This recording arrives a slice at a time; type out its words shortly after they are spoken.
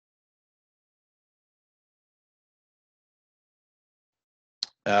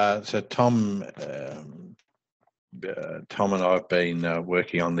So Tom and I have been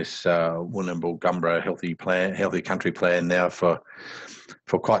working on this Wunambal Gaambera healthy country plan now for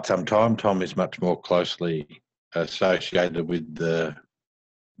quite some time. Tom is much more closely associated with the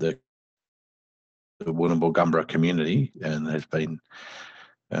Wunambal Gaambera community and has been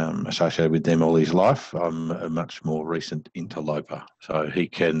associated with them all his life. I'm a much more recent interloper, so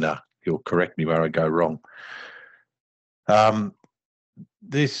he'll correct me where I go wrong.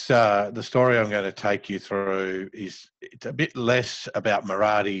 The story I'm going to take you through it's a bit less about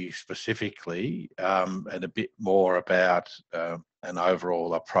Miradi specifically, and a bit more about an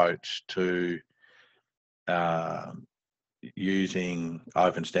overall approach to using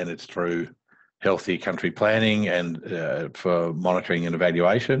open standards through healthy country planning and for monitoring and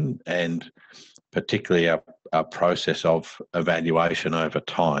evaluation, and particularly a process of evaluation over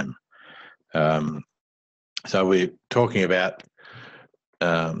time. So we're talking about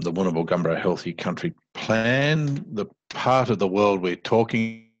the Wunambal Gaambera Healthy Country Plan. The part of the world we're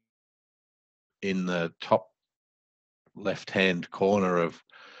talking in the top left-hand corner of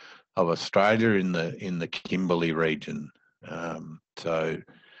Australia in the Kimberley region. So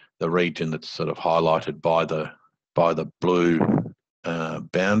the region that's sort of highlighted by the blue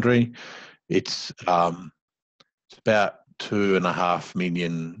boundary. It's about 2.5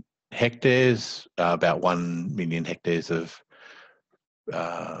 million hectares, about 1 million hectares of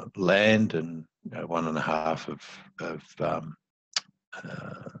land, and 1.5 of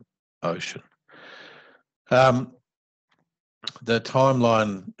ocean. The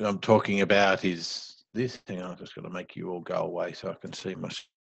timeline I'm talking about is this thing. I've just got to make you all go away so I can see my.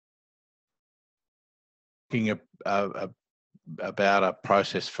 Talking about a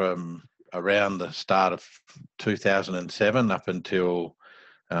process from around the start of 2007 up until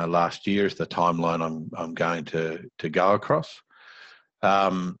last year is the timeline I'm going to go across.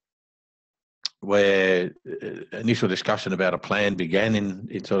 Where initial discussion about a plan began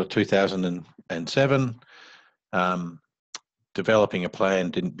in sort of 2007. Developing a plan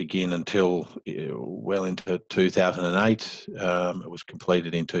didn't begin until well into 2008. It was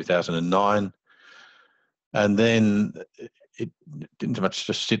completed in 2009. And then it didn't so much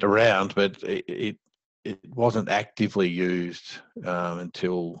just sit around, but it wasn't actively used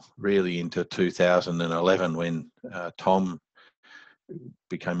until really into 2011 when Tom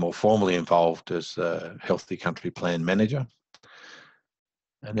became more formally involved as a Healthy Country Plan Manager.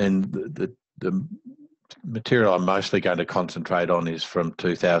 And then the material I'm mostly going to concentrate on is from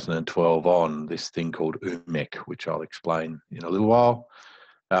 2012 on, this thing called UMEC, which I'll explain in a little while,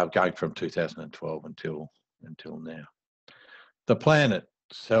 going from 2012 until now. The plan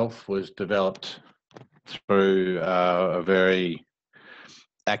itself was developed through a very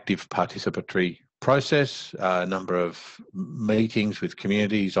active participatory process, a number of meetings with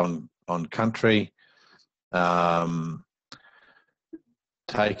communities on country,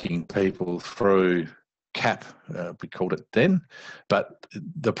 taking people through CAP, we called it then, but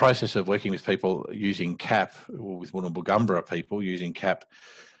the process of working with people using CAP, or with Wunambal Gaambera people using CAP,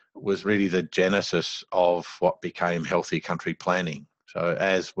 was really the genesis of what became healthy country planning. So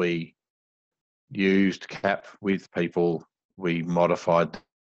as we used CAP with people, we modified the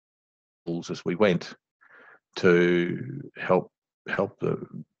rules as we went to help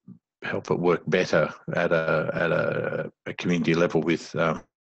it work better at a community level with in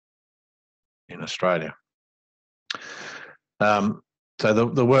Australia. So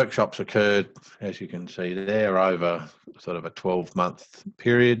the workshops occurred, as you can see there, over sort of a 12-month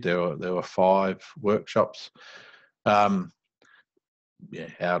period. There were 5 workshops, basically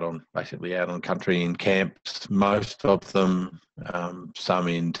out on country in camps, most of them, some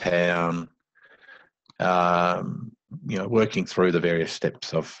in town, working through the various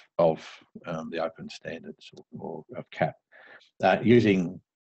steps of the open standards or of CAP. Using,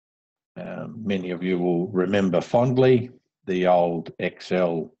 many of you will remember fondly, the old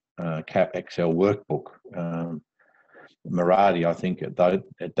Excel CAP Excel workbook. Miradi, I think at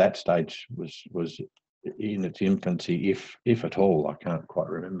that stage was in its infancy, if at all. I can't quite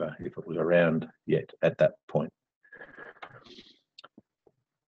remember if it was around yet at that point.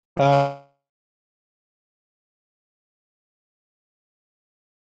 I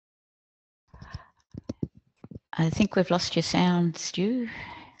think we've lost your sound, Stu.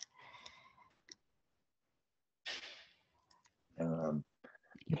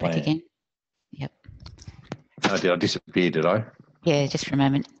 You're back again. Yep. Oh, did I disappear, did I? Yeah, just for a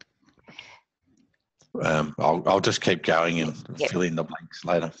moment. I'll just keep going and fill in the blanks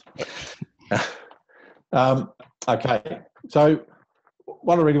later. Okay, so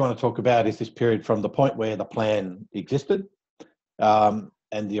what I really want to talk about is this period from the point where the plan existed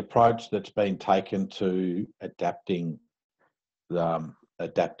the approach that's been taken to adapting the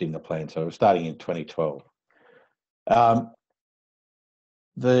plan. So we're starting in 2012.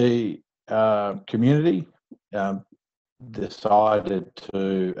 The community decided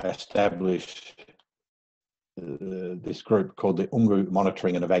to establish this group called the Ungu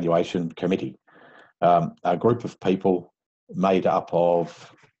Monitoring and Evaluation Committee, a group of people made up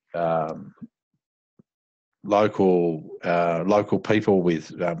of local people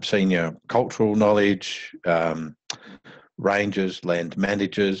with senior cultural knowledge, rangers, land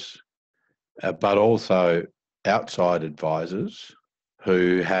managers, but also outside advisors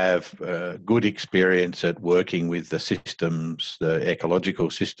who have good experience at working with the systems, the ecological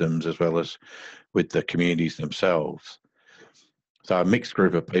systems, as well as with the communities themselves. So a mixed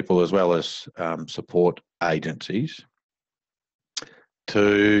group of people, as well as support agencies,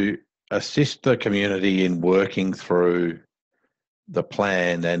 to assist the community in working through the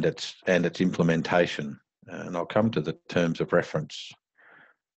plan and its implementation. And I'll come to the terms of reference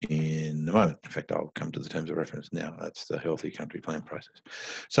in a moment. In fact, I'll come to the terms of reference now. That's the Healthy Country Plan process.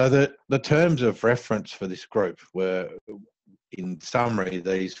 So the terms of reference for this group were, in summary,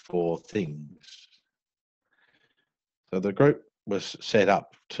 these four things. So the group was set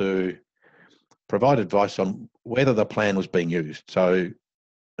up to provide advice on whether the plan was being used. So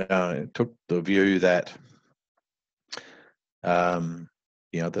it took the view that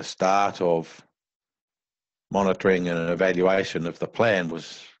the start of monitoring and evaluation of the plan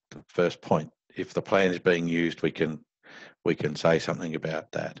was the first point. If the plan is being used, we can say something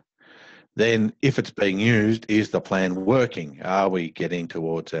about that. Then, if it's being used, is the plan working? Are we getting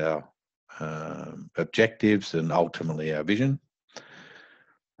towards our objectives and ultimately our vision?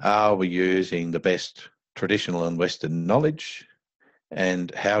 Are we using the best traditional and Western knowledge?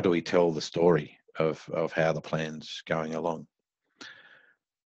 And how do we tell the story of how the plan's going along?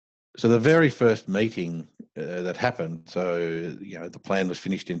 So the very first meeting that happened, the plan was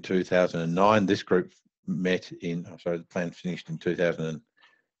finished in 2009. This group met the plan finished in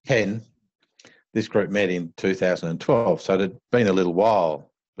 2010. This group met in 2012. So it had been a little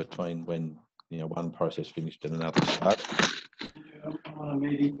while between when one process finished and another started. I'm on a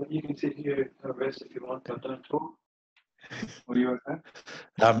meeting, but you can sit here and rest if you want, but don't talk. Are you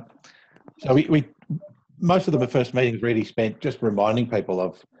okay? So we most of the first meetings really spent just reminding people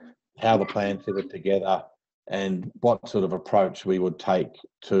of how the plan fitted together and what sort of approach we would take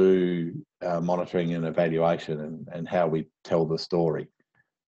to monitoring and evaluation and how we tell the story.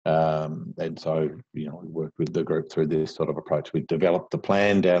 And so, we worked with the group through this sort of approach. We developed the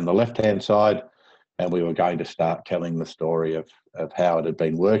plan down the left-hand side, and we were going to start telling the story of how it had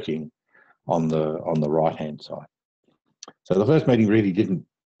been working on the right-hand side. So the first meeting really didn't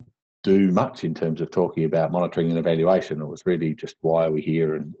do much in terms of talking about monitoring and evaluation. It was really just why are we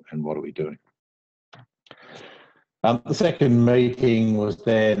here and what are we doing. The second meeting was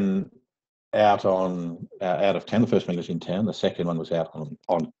then out of town. The first meeting was in town. The second one was out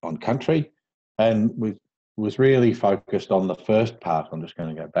on country, and was really focused on the first part. I'm just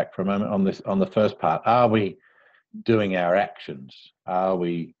going to go back for a moment on the first part. Are we doing our actions? Are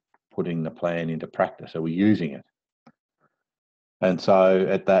we putting the plan into practice? Are we using it? And so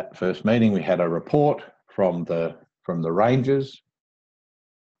at that first meeting, we had a report from the rangers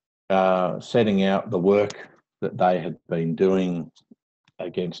setting out the work that they had been doing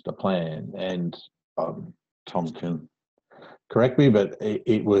against the plan. And Tom can correct me, but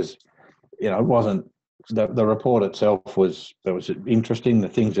it was, it wasn't, the report itself was interesting, the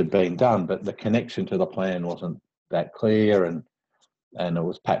things had been done, but the connection to the plan wasn't that clear and it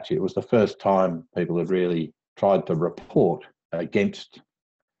was patchy. It was the first time people had really tried to report against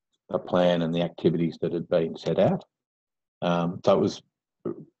a plan and the activities that had been set out. So it was,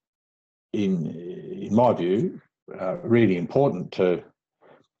 in my view, really important to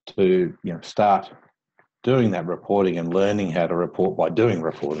start doing that reporting and learning how to report by doing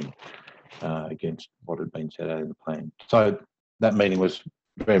reporting against what had been set out in the plan. So that meeting was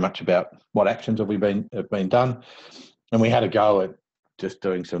very much about what actions have been done, and we had a go at just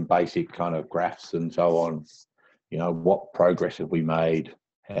doing some basic kind of graphs and so on. What progress have we made?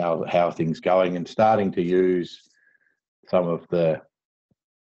 How are things going? And starting to use some of the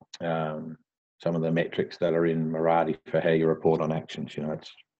metrics that are in Miradi for how you report on actions.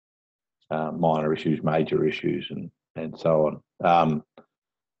 It's minor issues, major issues, and so on.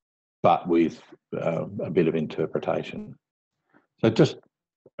 But with a bit of interpretation. So just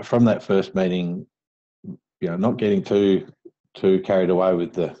from that first meeting, not getting too carried away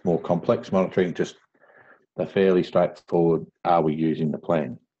with the more complex monitoring, just the fairly straightforward, are we using the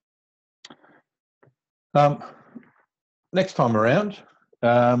plan? Next time around,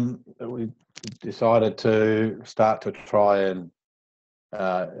 we decided to start to try and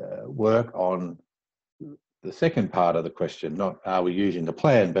work on the second part of the question, not are we using the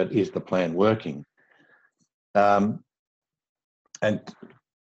plan, but is the plan working? And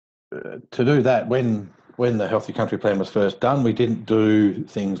to do that, when the Healthy Country Plan was first done, we didn't do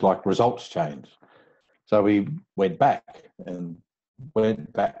things like results change. So we went back to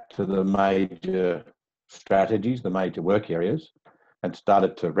the major strategies, the major work areas, and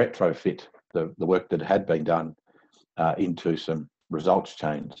started to retrofit the work that had been done into some results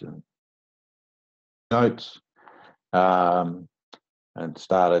change and notes, and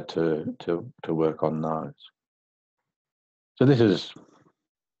started to work on those. So this is,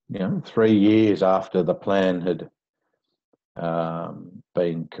 3 years after the plan had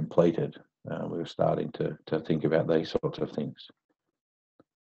been completed. We were starting to think about these sorts of things.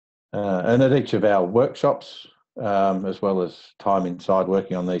 And at each of our workshops, as well as time inside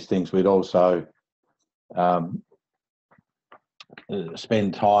working on these things, we'd also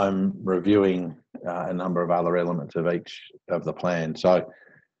spend time reviewing a number of other elements of each of the plan. So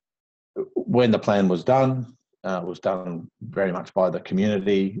when the plan was done, it was done very much by the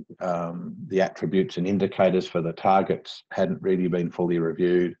community. The attributes and indicators for the targets hadn't really been fully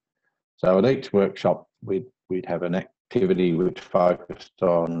reviewed. So at each workshop, we'd have an activity which focused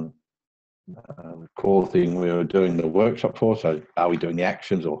on the core thing we were doing the workshop for. So are we doing the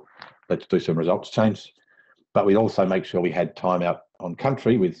actions, or let's do some results change? But we'd also make sure we had time out on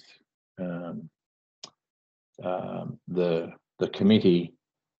country with the committee,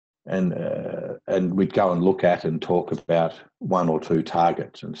 and we'd go and look at and talk about 1 or 2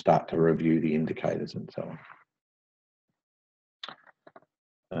 targets and start to review the indicators and so on.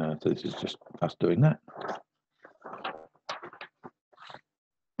 So this is just us doing that.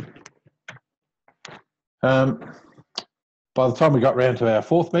 By the time we got round to our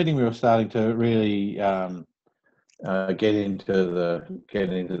 4th meeting, we were starting to really get into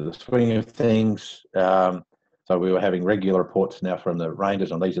the swing of things. So we were having regular reports now from the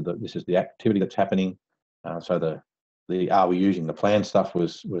rangers on this is the activity that's happening. So the are we using the plan stuff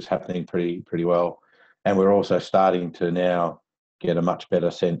was happening pretty well, and we're also starting to now get a much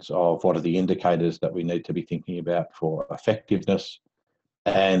better sense of what are the indicators that we need to be thinking about for effectiveness,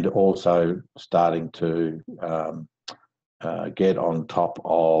 and also starting to get on top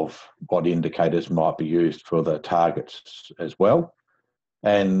of what indicators might be used for the targets as well,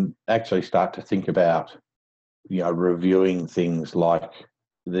 and actually start to think about reviewing things like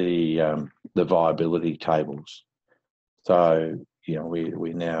the viability tables. So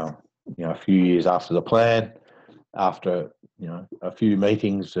we now a few years after the plan, after a few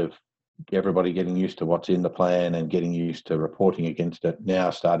meetings of everybody getting used to what's in the plan and getting used to reporting against it, now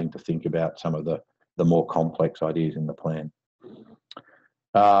starting to think about some of the more complex ideas in the plan.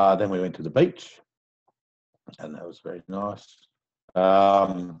 Then we went to the beach, and that was very nice.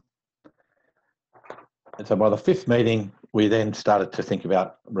 And so by the 5th meeting, we then started to think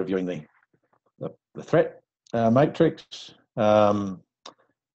about reviewing the threat matrix,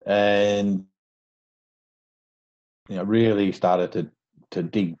 and really started to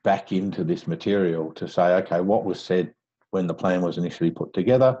dig back into this material to say, okay, what was said when the plan was initially put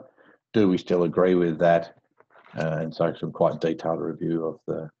together? Do we still agree with that? And so some quite detailed review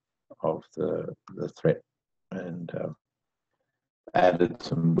of the threat, and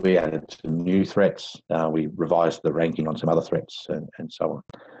we added some new threats. We revised the ranking on some other threats, and so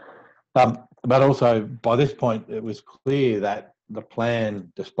on. But also by this point, it was clear that the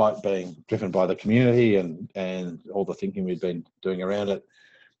plan, despite being driven by the community and all the thinking we'd been doing around it,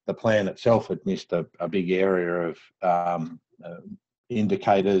 the plan itself had missed a big area of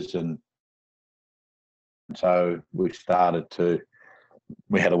indicators, and so we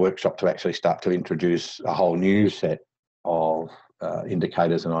had a workshop to actually start to introduce a whole new set of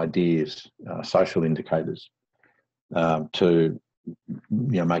indicators and ideas, social indicators, to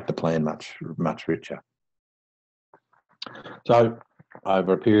make the plan much richer. So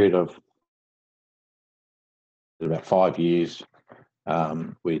over a period of about 5 years,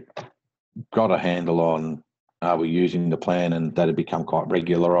 we got a handle on are we using the plan, and that had become quite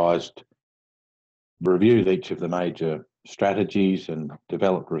regularised. Reviewed each of the major strategies and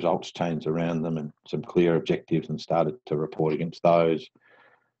developed results chains around them and some clear objectives, and started to report against those,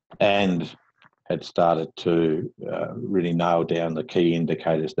 and had started to really nail down the key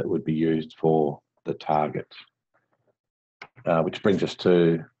indicators that would be used for the targets. Which brings us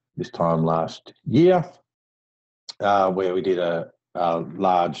to this time last year, where we did a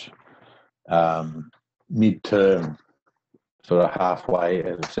large midterm, sort of halfway,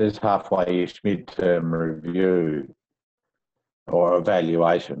 as it says, halfway-ish midterm review or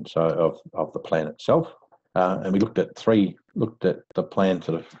evaluation of the plan itself. And we looked at the plan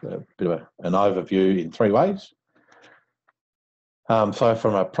sort of a bit of an overview in 3 ways. So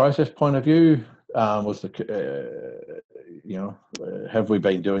from a process point of view, have we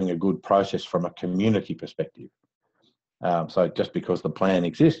been doing a good process from a community perspective? So just because the plan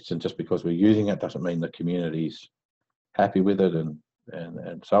exists and just because we're using it doesn't mean the community's happy with it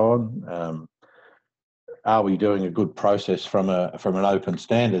and so on. Are we doing a good process from an open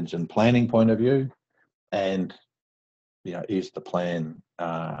standards and planning point of view? And is the plan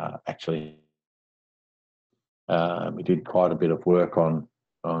actually? We did quite a bit of work on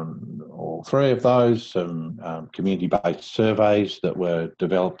all 3 of those. Some community-based surveys that were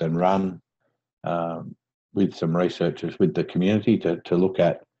developed and run with some researchers with the community to look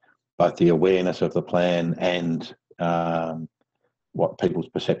at both the awareness of the plan and what people's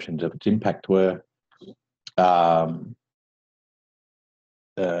perceptions of its impact were. An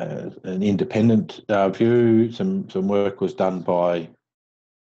independent view, some work was done by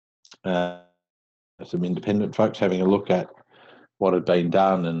some independent folks having a look at what had been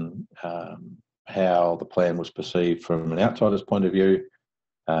done and how the plan was perceived from an outsider's point of view,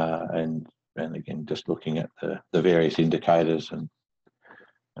 and again just looking at the various indicators and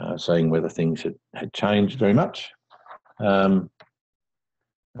seeing whether things had changed very much.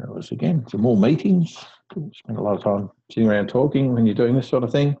 There was again some more meetings. Spend a lot of time sitting around talking when you're doing this sort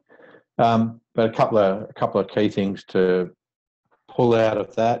of thing. But a couple of key things to pull out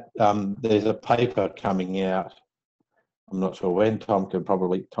of that. There's a paper coming out. I'm not sure when. Tom can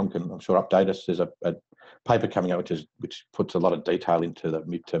I'm sure update us. There's a paper coming out which puts a lot of detail into the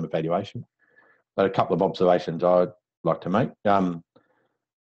midterm evaluation. But a couple of observations I'd like to make. So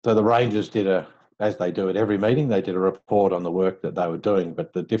the Rangers as they do at every meeting, they did a report on the work that they were doing.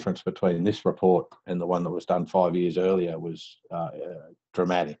 But the difference between this report and the one that was done 5 years earlier was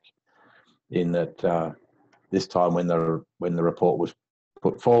dramatic. In that this time, when the report was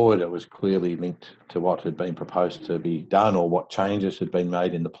put forward, it was clearly linked to what had been proposed to be done or what changes had been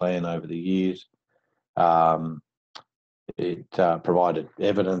made in the plan over the years. It provided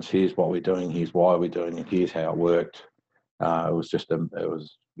evidence. Here's what we're doing. Here's why we're doing it. Here's how it worked. It was just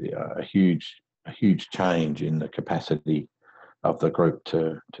a huge change in the capacity of the group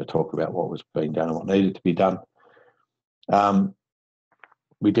to talk about what was being done and what needed to be done.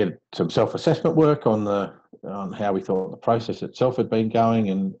 We did some self-assessment work on how we thought the process itself had been going,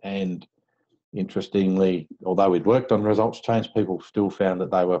 and interestingly, although we'd worked on results change, people still found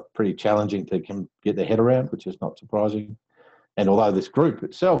that they were pretty challenging to get their head around, which is not surprising. And although this group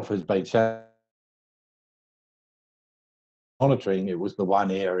itself has been monitoring, it was the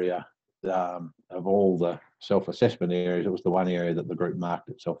one area of all the self-assessment areas, it was the one area that the group marked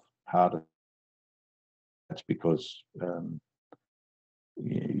itself harder. That's because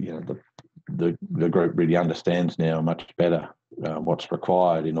the group really understands now much better what's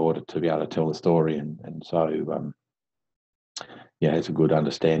required in order to be able to tell the story, and so has a good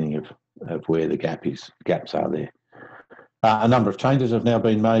understanding of where the gaps are there. A number of changes have now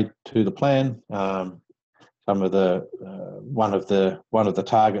been made to the plan. Some of one of the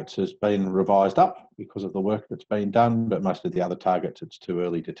targets has been revised up because of the work that's been done, but most of the other targets, it's too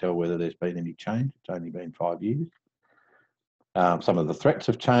early to tell whether there's been any change. It's only been 5 years. Some of the threats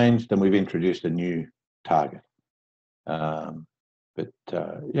have changed, and we've introduced a new target. It's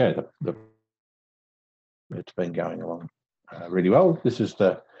been going along really well. This is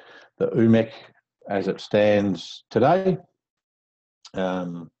the UMEC as it stands today.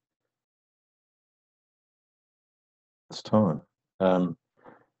 It's time. So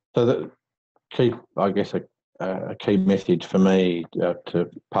the key, I guess, a key message for me to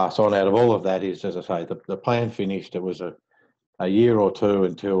pass on out of all of that is, as I say, the plan finished. It was a year or two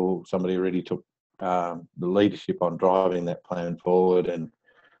until somebody really took the leadership on driving that plan forward, and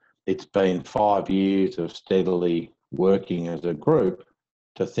it's been 5 years of steadily working as a group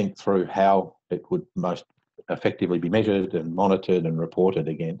to think through how it would most effectively be measured and monitored and reported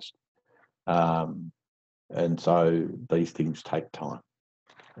against. And so these things take time,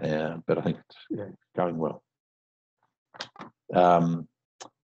 but I think it's going well.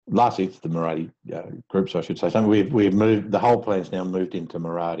 Lastly, it's the Miradi groups, I should say. So we've moved, the whole plan's now moved into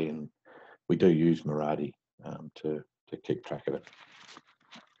Miradi, and we do use Miradi to keep track of it.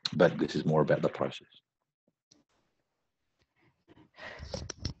 But this is more about the process.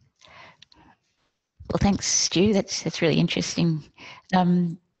 Well, thanks, Stu. That's really interesting.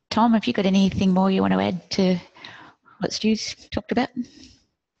 Tom, have you got anything more you want to add to what Stu's talked about?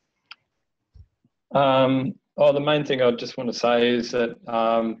 The main thing I just want to say is that,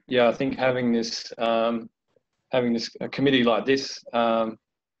 I think having this having a committee like this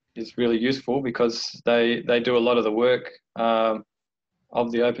is really useful, because they do a lot of the work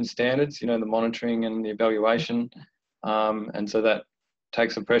of the open standards, the monitoring and the evaluation, and so that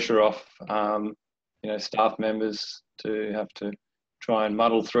takes the pressure off staff members to have to try and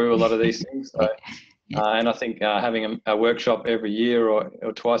muddle through a lot of these things. So, and I think having a workshop every year or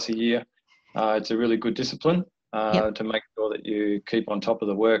twice a year, it's a really good discipline to make sure that you keep on top of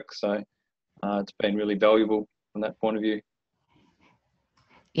the work. So it's been really valuable from that point of view.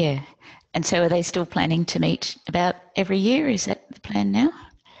 Yeah. And so are they still planning to meet about every year? Is that the plan now?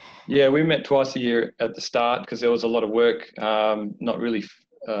 Yeah, we met twice a year at the start because there was a lot of work, not really,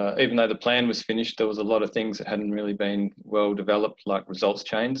 even though the plan was finished, there was a lot of things that hadn't really been well developed, like results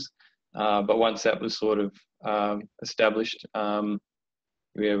chains. But once that was sort of established,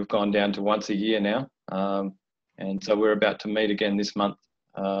 we've gone down to once a year now. And so we're about to meet again this month.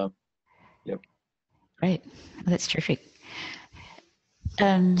 Yep. Great. Well, that's terrific.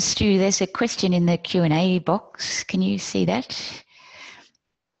 Stu, there's a question in the Q&A box. Can you see that?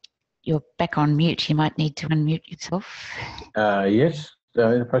 You're back on mute. You might need to unmute yourself. Yes,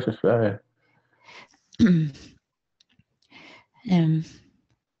 in the process.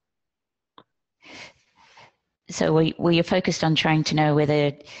 So were you focused on trying to know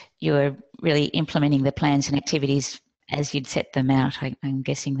whether you're really implementing the plans and activities as you'd set them out? I'm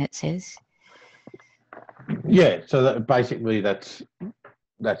guessing that says. Yeah. So that, basically, that's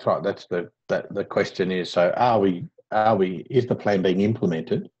right. That's the question is. So is the plan being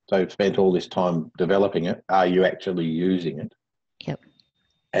implemented? So you've spent all this time developing it. Are you actually using it? Yep.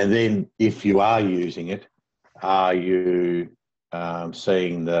 And then, if you are using it, are you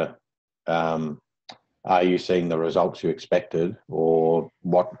seeing the results you expected, or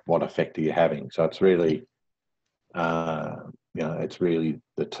what effect are you having? So it's really, it's really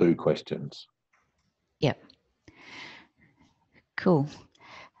the two questions. Yep. Cool.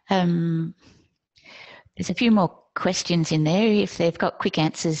 There's a few more questions in there. If they've got quick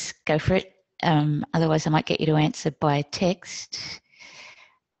answers, go for it. Otherwise, I might get you to answer by text.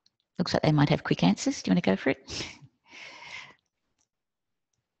 Looks like they might have quick answers. Do you want to go for it?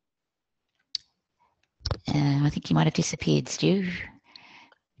 I think you might have disappeared, Stu.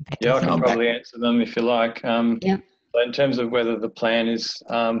 Yeah, I can probably answer them if you like. Yeah. In terms of whether the plan is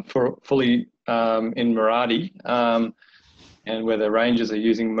fully in Miradi and whether rangers are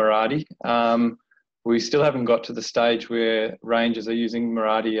using Miradi, we still haven't got to the stage where rangers are using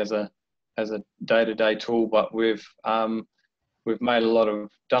Miradi as a day-to-day tool, but we've done a lot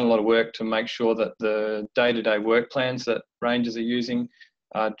of work to make sure that the day-to-day work plans that rangers are using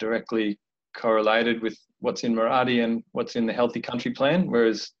are directly correlated with what's in Miradi and what's in the Healthy Country Plan,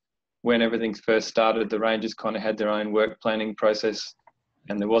 whereas when everything first started, the rangers kind of had their own work planning process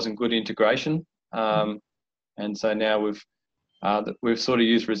and there wasn't good integration. And so now we've sort of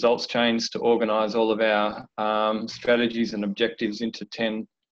used results chains to organise all of our strategies and objectives into 10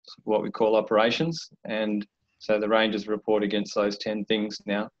 what we call operations, and so the rangers report against those 10 things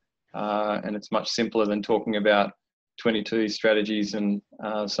now, and it's much simpler than talking about 22 strategies and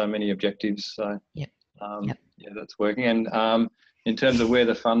so many objectives. So yeah, that's working. And in terms of where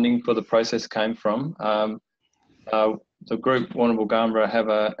the funding for the process came from, the group Wunambal Gaambera have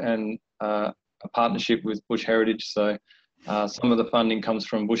a partnership with Bush Heritage. So some of the funding comes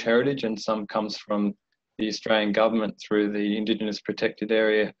from Bush Heritage and some comes from the Australian government through the Indigenous Protected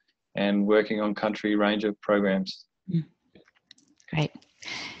Area and working on country ranger programs. Great.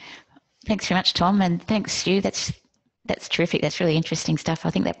 Thanks very much, Tom, and thanks, Stu. That's terrific. That's really interesting stuff.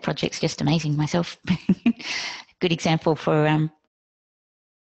 I think that project's just amazing myself. Good example for